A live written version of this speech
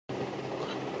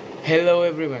Hello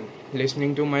everyone,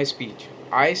 listening to my speech.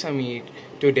 I, Samir,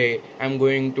 today am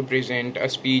going to present a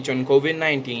speech on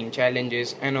COVID-19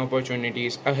 challenges and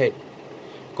opportunities ahead.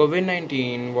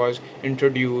 COVID-19 was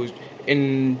introduced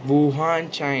in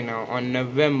Wuhan, China on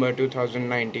November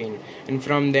 2019 and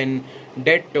from then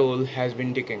death toll has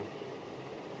been ticking.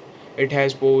 It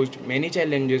has posed many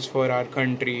challenges for our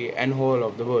country and whole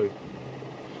of the world.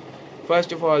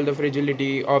 First of all, the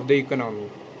fragility of the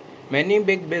economy. Many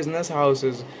big business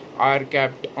houses are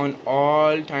kept on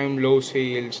all-time low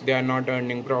sales. They are not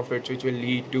earning profits, which will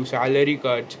lead to salary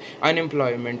cuts,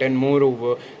 unemployment, and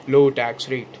moreover, low tax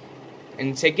rate.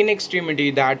 And second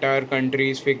extremity that our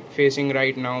country is facing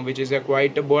right now, which is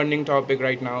quite a burning topic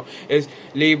right now, is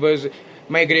laborers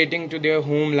migrating to their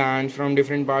homeland from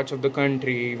different parts of the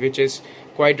country, which is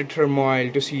quite a turmoil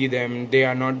to see them. They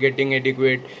are not getting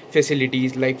adequate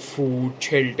facilities like food,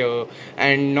 shelter,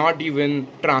 and not even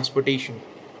transportation.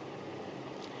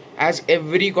 As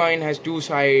every coin has two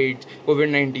sides,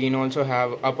 COVID-19 also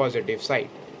have a positive side.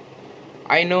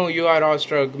 I know you are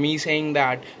awestruck me saying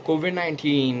that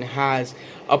COVID-19 has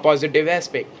a positive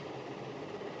aspect.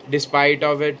 Despite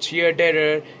of its sheer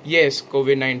terror, yes,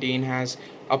 COVID-19 has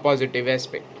a positive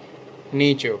aspect.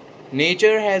 Nature.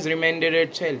 Nature has remended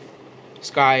itself.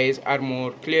 Skies are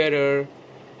more clearer,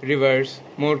 rivers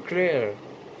more clear.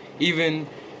 Even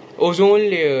ozone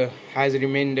layer has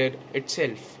remended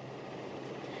itself,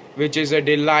 which is a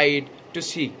delight to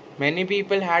see. Many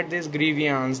people had this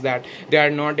grievance that they are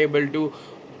not able to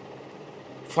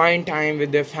find time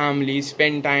with their families,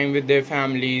 spend time with their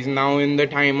families. Now in the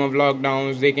time of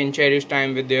lockdowns, they can cherish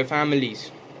time with their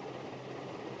families.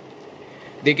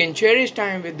 They can cherish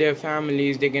time with their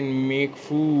families, they can make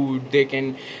food, they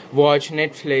can watch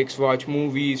Netflix, watch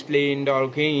movies, play indoor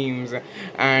games,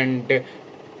 and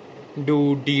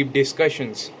do deep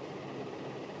discussions.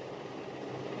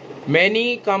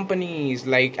 Many companies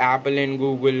like Apple and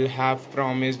Google have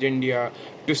promised India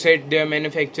to set their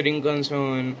manufacturing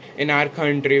concern in our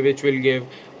country, which will give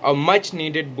a much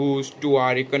needed boost to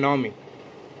our economy.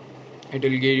 It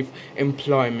will give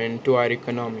employment to our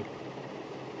economy.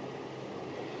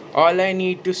 All I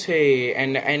need to say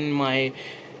and end my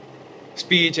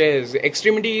speech is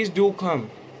extremities do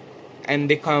come, and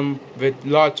they come with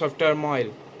lots of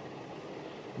turmoil.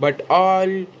 But all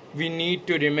we need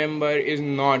to remember is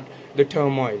not the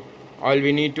turmoil. All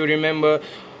we need to remember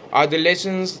are the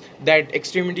lessons that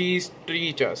extremities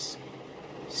teach us.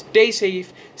 Stay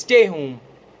safe, stay home.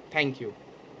 Thank you.